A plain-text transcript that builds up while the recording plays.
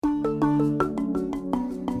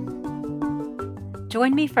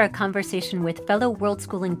Join me for a conversation with fellow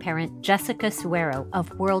Worldschooling parent Jessica Suero of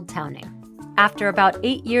Worldtowning. After about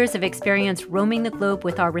 8 years of experience roaming the globe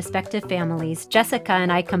with our respective families, Jessica and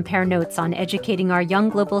I compare notes on educating our young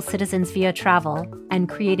global citizens via travel and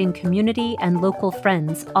creating community and local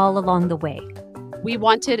friends all along the way. We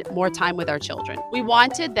wanted more time with our children. We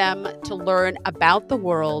wanted them to learn about the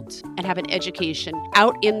world and have an education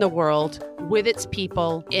out in the world with its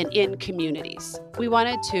people and in communities. We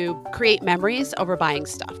wanted to create memories over buying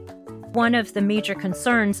stuff. One of the major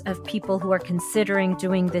concerns of people who are considering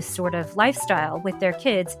doing this sort of lifestyle with their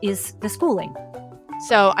kids is the schooling.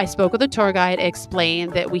 So I spoke with a tour guide,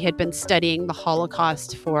 explained that we had been studying the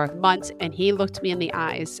Holocaust for months, and he looked me in the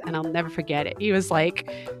eyes, and I'll never forget it. He was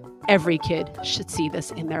like, every kid should see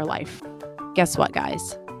this in their life. Guess what,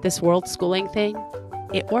 guys? This Worldschooling thing,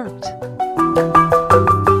 it worked.